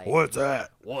Switch voice. Lite." What's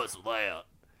that? What's that?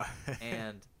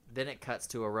 And then it cuts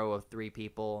to a row of 3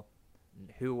 people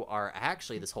who are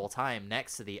actually this whole time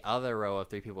next to the other row of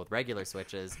 3 people with regular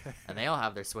Switches, and they all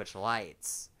have their Switch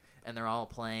Lites, and they're all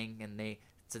playing, and they,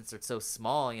 since they're so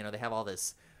small, you know, they have all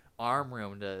this arm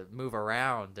room to move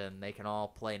around, and they can all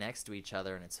play next to each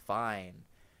other, and it's fine.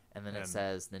 And then it And-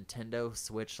 says Nintendo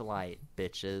Switch Lite,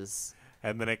 bitches.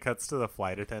 And then it cuts to the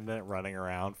flight attendant running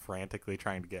around frantically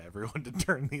trying to get everyone to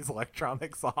turn these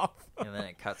electronics off. And then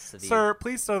it cuts to the Sir,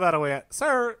 please stow that away.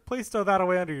 Sir, please stow that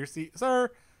away under your seat.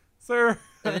 Sir. And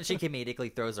then she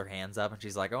comedically throws her hands up, and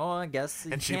she's like, "Oh, I guess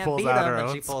you And she can't pulls beat out him." her And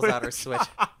own she pulls out her Switch.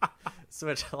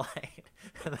 Switch Lite,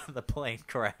 and then the plane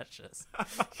crashes.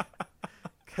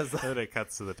 Because Then it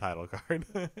cuts to the title card.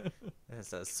 it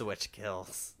says Switch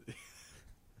kills.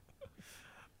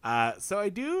 So I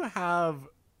do have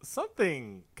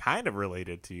something kind of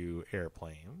related to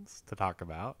airplanes to talk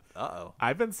about. Uh-oh.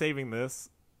 I've been saving this.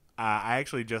 I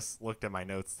actually just looked at my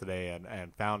notes today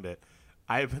and found it.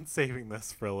 I've been saving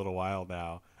this for a little while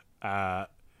now.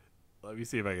 Let me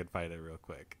see if I can find it real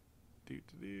quick.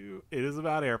 It is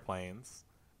about airplanes.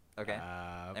 Okay.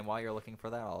 And while you're looking for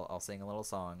that, I'll sing a little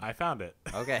song. I found it.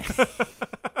 Okay.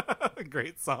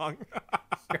 Great song.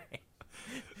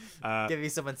 Great. Give you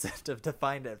some incentive to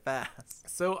find it fast.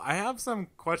 So I have some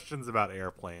questions about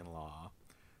airplane law.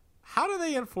 How do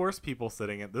they enforce people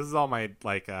sitting in? This is all my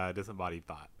disembodied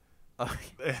thought.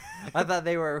 Okay. I thought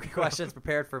they were questions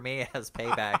prepared for me as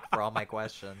payback for all my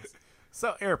questions.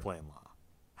 So airplane law.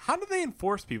 How do they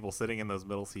enforce people sitting in those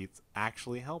middle seats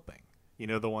actually helping? You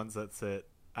know, the ones that sit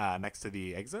next to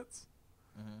the exits.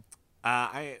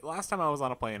 Mm-hmm. Last time I was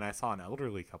on a plane, I saw an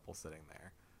elderly couple sitting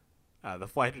there. The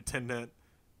flight attendant.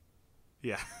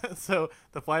 Yeah. So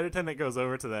the flight attendant goes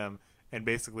over to them and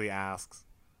basically asks,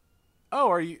 "Oh,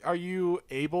 are you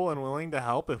able and willing to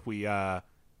help if we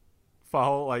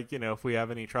follow, like, you know, if we have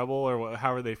any trouble," or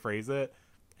however they phrase it,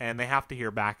 and they have to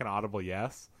hear back an audible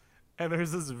yes. And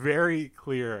there's this very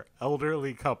clear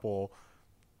elderly couple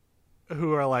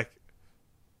who are like,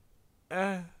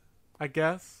 I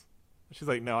guess. She's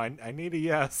like, "No, I need a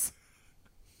yes."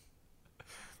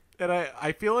 And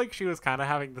I feel like she was kind of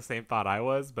having the same thought I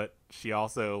was, but she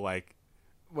also, like,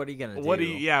 What are you gonna do? what do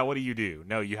you do?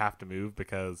 No, you have to move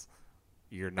because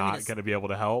you're not going to be able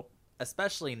to help.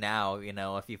 Especially now, you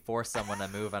know, if you force someone to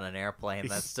move on an airplane,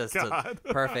 that's just a God.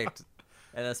 perfect.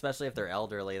 And especially if they're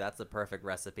elderly, that's a perfect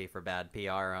recipe for bad PR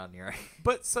on your.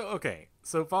 But so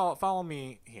follow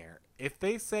me here. If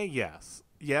they say yes,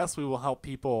 we will help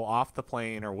people off the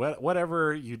plane or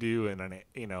whatever you do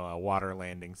in a water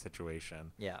landing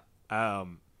situation. Yeah.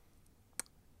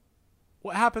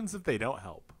 What happens if they don't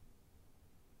help?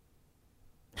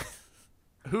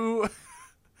 Who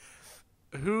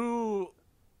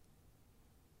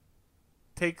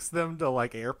takes them to,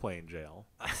 like, airplane jail?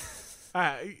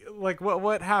 Like,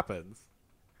 what happens?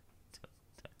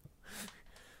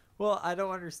 Well, I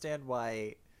don't understand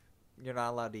why you're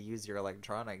not allowed to use your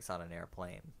electronics on an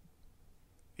airplane.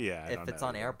 Yeah, If it's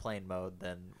on airplane mode,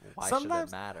 then why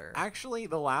Sometimes, should it matter? Actually,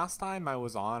 the last time I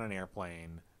was on an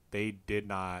airplane, they did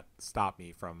not stop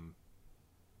me from.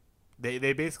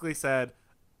 They basically said,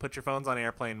 put your phones on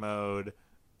airplane mode,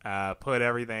 put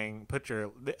everything, put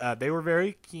your. They were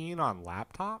very keen on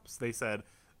laptops. They said,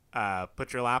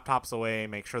 put your laptops away,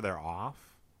 make sure they're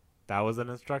off. That was an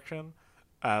instruction,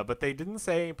 but they didn't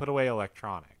say put away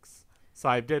electronics. So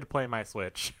I did play my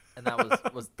Switch. And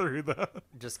that was through the.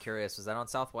 just curious. Was that on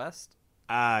Southwest?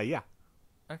 Yeah.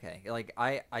 Okay, like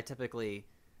I typically,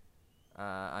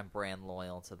 I'm brand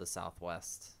loyal to the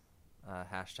Southwest.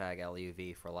 Hashtag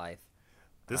LUV for life.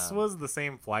 This was the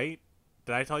same flight.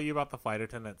 Did I tell you about the flight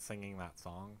attendant singing that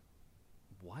song?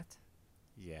 What?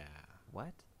 Yeah.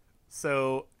 What?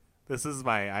 So this is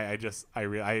my.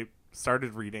 I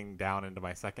started reading down into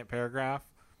my second paragraph.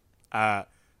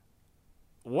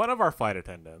 One of our flight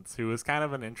attendants, who was kind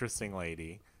of an interesting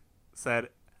lady, said,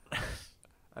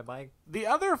 Am I? the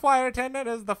other flight attendant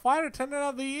is the flight attendant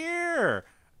of the year.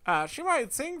 She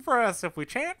might sing for us if we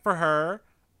chant for her.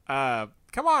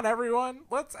 Come on, everyone.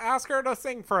 Let's ask her to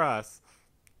sing for us.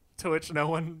 To which no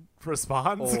one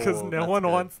responds because no one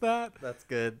wants that. That's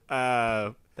good.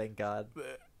 Thank God.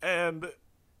 And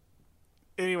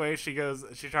anyway, she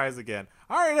tries again.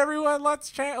 All right, everyone, let's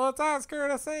chant. Let's ask her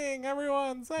to sing.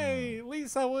 Everyone say,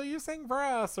 Lisa, will you sing for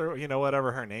us? Or,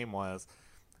 whatever her name was.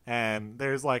 And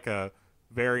there's like a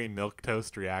very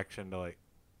milquetoast reaction to like,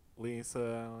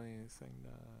 Lisa, will you sing to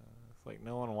us? Like,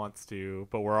 no one wants to,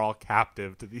 but we're all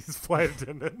captive to these flight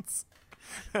attendants.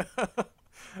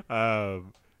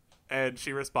 And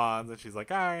she responds, and she's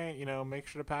like, all right, make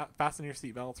sure to fasten your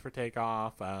seatbelts for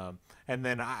takeoff. And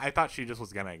then I thought she just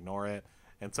was going to ignore it.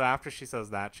 And so after she says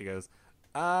that, she goes,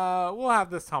 we'll have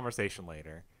this conversation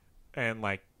later. And,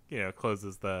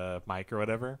 closes the mic or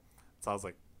whatever. So I was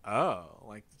like,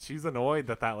 oh, she's annoyed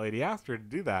that lady asked her to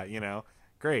do that,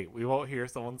 Great, we won't hear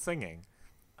someone singing.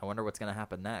 I wonder what's going to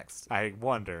happen next. I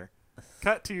wonder.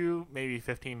 Cut to maybe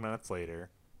 15 minutes later.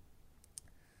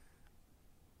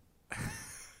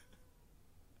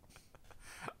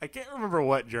 I can't remember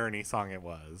what Journey song it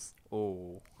was.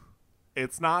 Oh.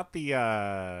 It's not the,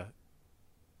 Yeah,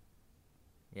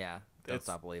 Don't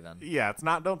Stop Believin'. Yeah, it's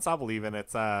not Don't Stop Believin'.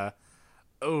 It's, it's on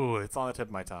the tip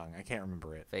of my tongue. I can't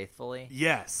remember it. Faithfully?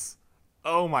 Yes.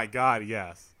 Oh my God,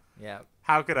 yes. Yeah.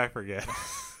 How could I forget?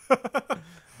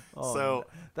 So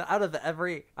out of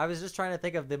I was just trying to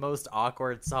think of the most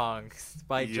awkward songs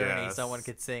by Journey someone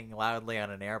could sing loudly on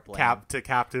an airplane.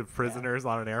 Captive prisoners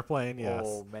on an airplane. Yes.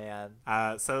 Oh man.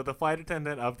 So the flight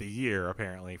attendant of the year,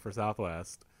 apparently for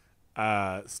Southwest,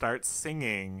 starts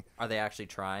singing. Are they actually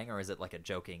trying, or is it like a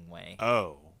joking way?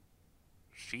 Oh,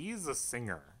 she's a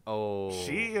singer. Oh,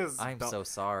 she is. I'm so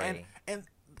sorry. And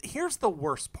here's the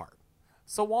worst part.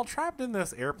 So while trapped in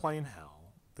this airplane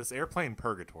hell, this airplane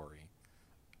purgatory,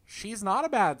 she's not a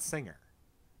bad singer.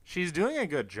 She's doing a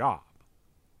good job.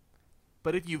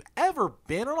 But if you've ever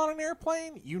been on an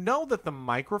airplane, you know that the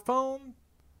microphone,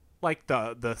 like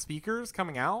the speakers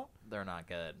coming out, they're not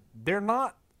good. They're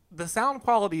not. The sound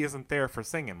quality isn't there for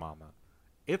singing, mama.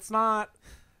 It's not.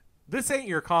 This ain't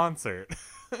your concert.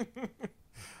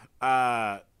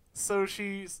 So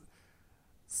she's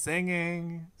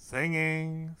singing.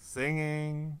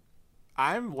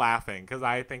 I'm laughing because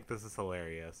I think this is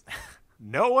hilarious.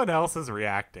 No one else is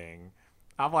reacting.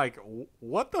 I'm like,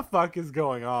 what the fuck is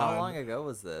going on? How long ago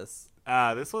was this?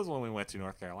 This was when we went to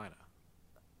North Carolina.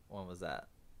 When was that?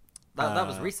 That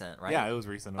was recent, right? Yeah, it was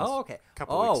recent. It was okay. A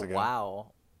couple weeks ago. Oh,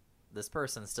 wow. This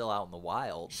person's still out in the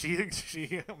wild. She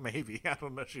maybe. I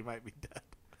don't know. She might be dead.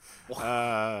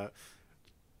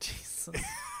 Jesus.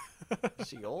 Is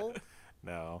she old?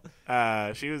 No.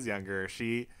 She was younger.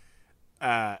 She,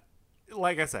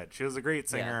 like I said, she was a great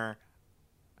singer. Yeah.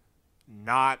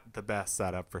 Not the best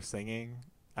setup for singing.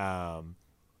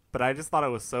 But I just thought it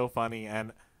was so funny.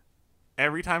 And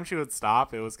every time she would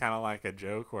stop, it was kind of like a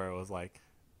joke where it was like,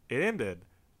 it ended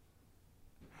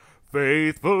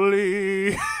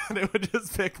faithfully. And it would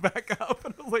just pick back up.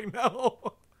 And I was like,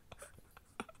 no.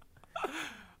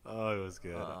 Oh, it was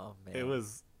good. Oh, man. It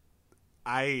was...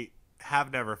 I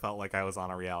have never felt like I was on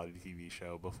a reality TV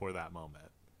show before that moment.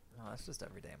 No, that's just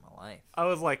every day of my life. I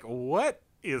was like, what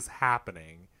is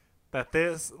happening? That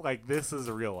this is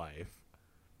real life.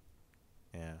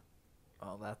 Yeah.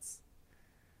 Oh,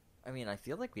 I mean, I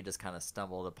feel like we just kind of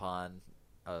stumbled upon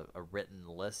a written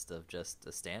list of just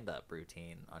a stand-up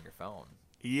routine on your phone.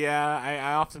 Yeah,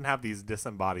 I often have these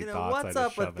disembodied thoughts. What's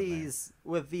up with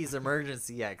these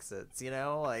emergency exits?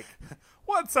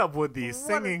 What's up with these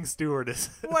singing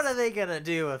stewardesses? What are they gonna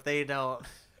do if they don't?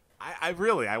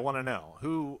 I want to know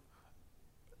who.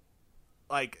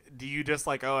 Like, do you just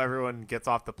like, oh, everyone gets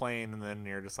off the plane and then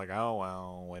you're just like, oh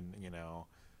well, when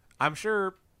I'm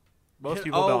sure most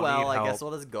people Oh don't well, need help. I guess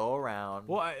we'll just go around.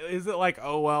 Well, is it like,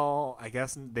 oh well, I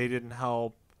guess they didn't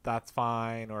help, that's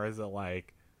fine, or is it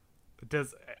like,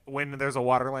 does when there's a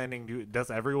water landing, does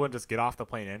everyone just get off the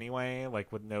plane anyway,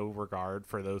 like with no regard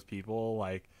for those people?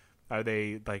 Like, are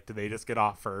they like, do they just get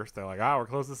off first? They're like, oh, we're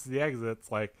closest to the exits,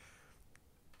 like,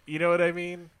 you know what I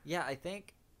mean? Yeah, I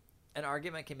think an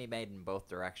argument can be made in both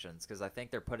directions because I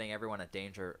think they're putting everyone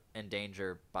in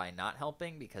danger by not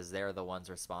helping because they're the ones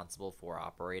responsible for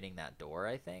operating that door,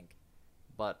 I think.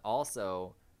 But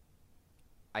also,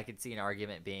 I could see an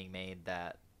argument being made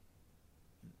that,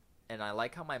 and I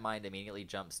like how my mind immediately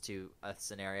jumps to a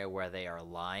scenario where they are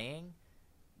lying,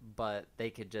 but they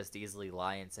could just easily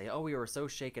lie and say, oh, we were so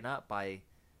shaken up by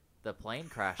the plane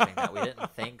crashing that we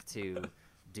didn't think to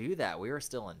do that. We were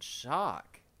still in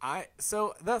shock.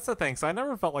 So that's the thing. So I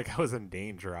never felt like I was in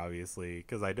danger, obviously,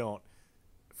 because I don't.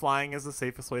 Flying is the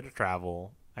safest way to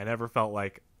travel. I never felt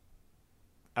like,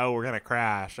 oh, we're gonna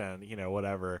crash and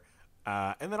whatever.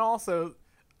 And then also,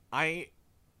 I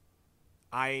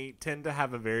tend to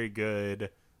have a very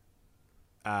good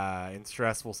in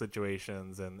stressful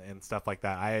situations and stuff like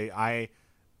that. I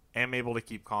am able to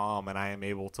keep calm and I am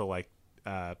able to like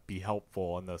be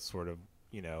helpful in those sort of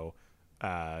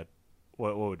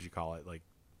what would you call it, like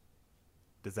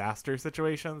disaster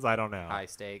situations? I don't know. High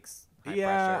stakes. High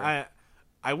Yeah, pressure.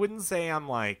 I wouldn't say I'm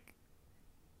like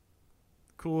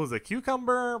cool as a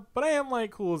cucumber, but I am like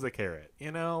cool as a carrot.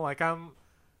 Like I'm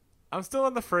still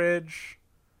in the fridge.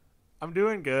 I'm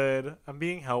doing good. I'm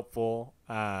being helpful.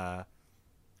 I'm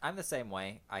the same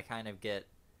way. I get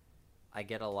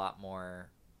a lot more.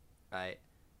 I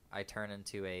turn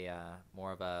into a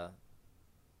more of a.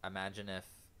 Imagine if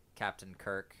Captain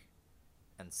Kirk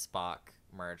and Spock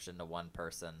merged into one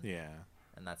person. Yeah.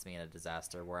 And that's me in a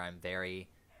disaster where I'm very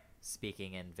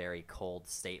speaking in very cold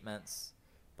statements,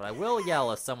 but I will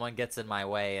yell if someone gets in my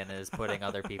way and is putting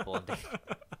other people in danger.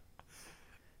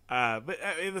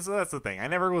 So that's the thing. I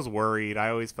never was worried. I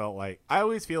always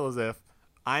feel as if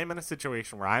I'm in a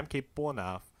situation where I'm capable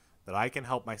enough that I can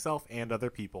help myself and other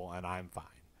people, and I'm fine.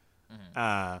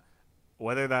 Mm-hmm.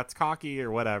 Whether that's cocky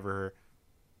or whatever,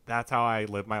 that's how I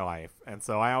live my life. And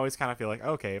so I always kind of feel like,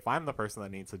 okay, if I'm the person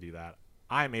that needs to do that,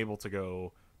 I'm able to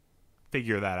go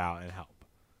figure that out and help.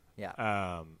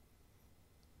 Yeah.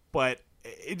 But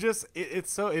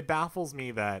it baffles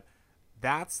me that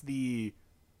that's the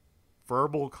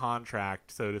verbal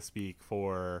contract, so to speak,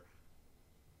 for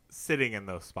sitting in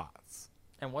those spots.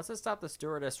 And what's to stop the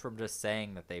stewardess from just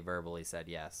saying that they verbally said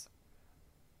yes?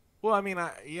 Well, I mean,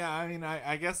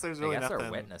 I guess there's really nothing.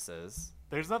 They're witnesses.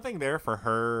 There's nothing there for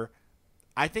her.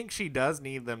 I think she does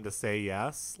need them to say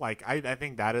yes. Like, I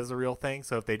think that is a real thing.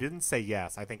 So if they didn't say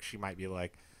yes, I think she might be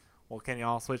like, well, can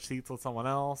y'all switch seats with someone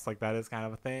else? Like, that is kind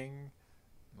of a thing.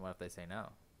 What if they say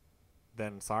no?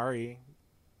 Then sorry.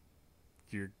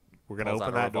 We're going to Pulls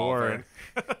open out a that door.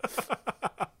 revolver.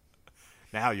 And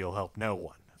now you'll help no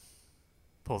one.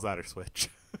 Pulls out her switch.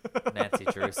 Nancy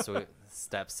Drew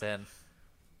steps in.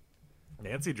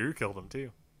 Nancy Drew killed him,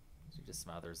 too. She just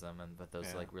smothers them with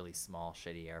those like really small,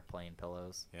 shitty airplane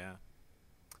pillows. Yeah.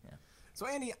 Yeah. So,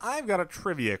 Andy, I've got a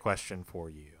trivia question for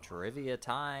you. Trivia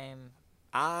time.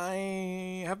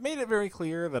 I have made it very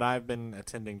clear that I've been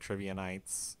attending trivia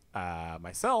nights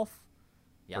myself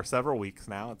for several weeks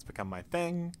now. It's become my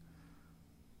thing.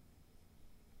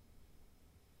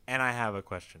 And I have a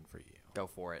question for you. Go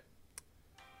for it.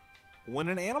 When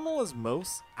an animal is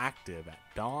most active at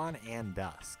dawn and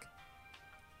dusk,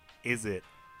 is it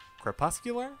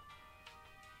crepuscular,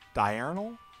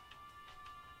 diurnal,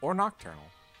 or nocturnal?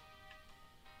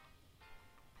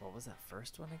 What was that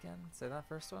first one again? Say that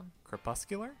first one.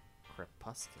 Crepuscular?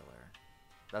 Crepuscular.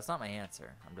 That's not my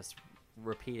answer. I'm just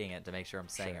repeating it to make sure I'm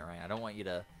saying it right. I don't want you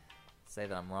to say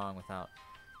that I'm wrong without.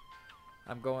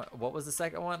 I'm going. What was the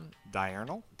second one?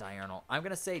 Diurnal? Diurnal. I'm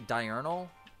gonna say diurnal.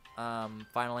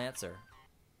 Final answer.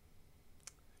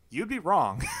 You'd be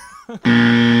wrong.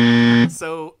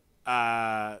 So,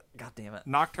 God damn it.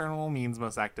 Nocturnal means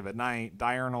most active at night.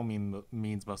 Diurnal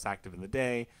means most active in the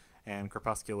day. And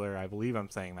crepuscular, I believe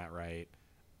I'm saying that right,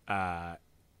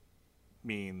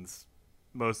 means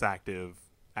most active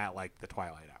at like the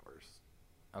twilight hours.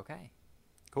 Okay.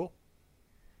 Cool.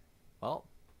 Well,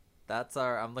 that's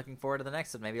our. I'm looking forward to the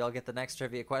next one. Maybe I'll get the next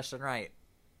trivia question right.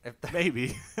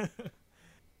 Maybe.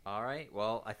 All right.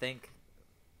 Well, I think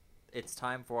it's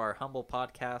time for our humble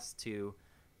podcast to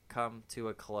come to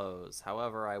a close.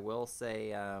 However, I will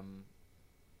say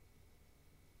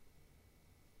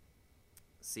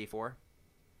C4.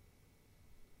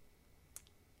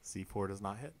 C4 does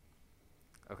not hit.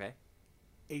 Okay.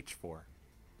 H4.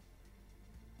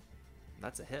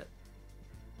 That's a hit.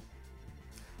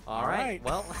 All All right. right.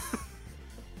 Well,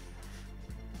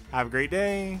 Have a great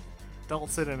day. Don't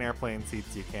sit in airplane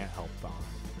seats you can't help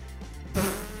on.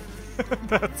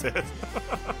 That's it.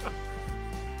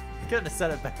 couldn't have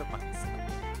said it better myself.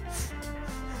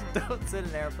 Don't sit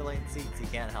in airplane seats you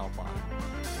can't help on.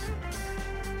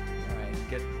 All right.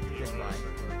 Goodbye.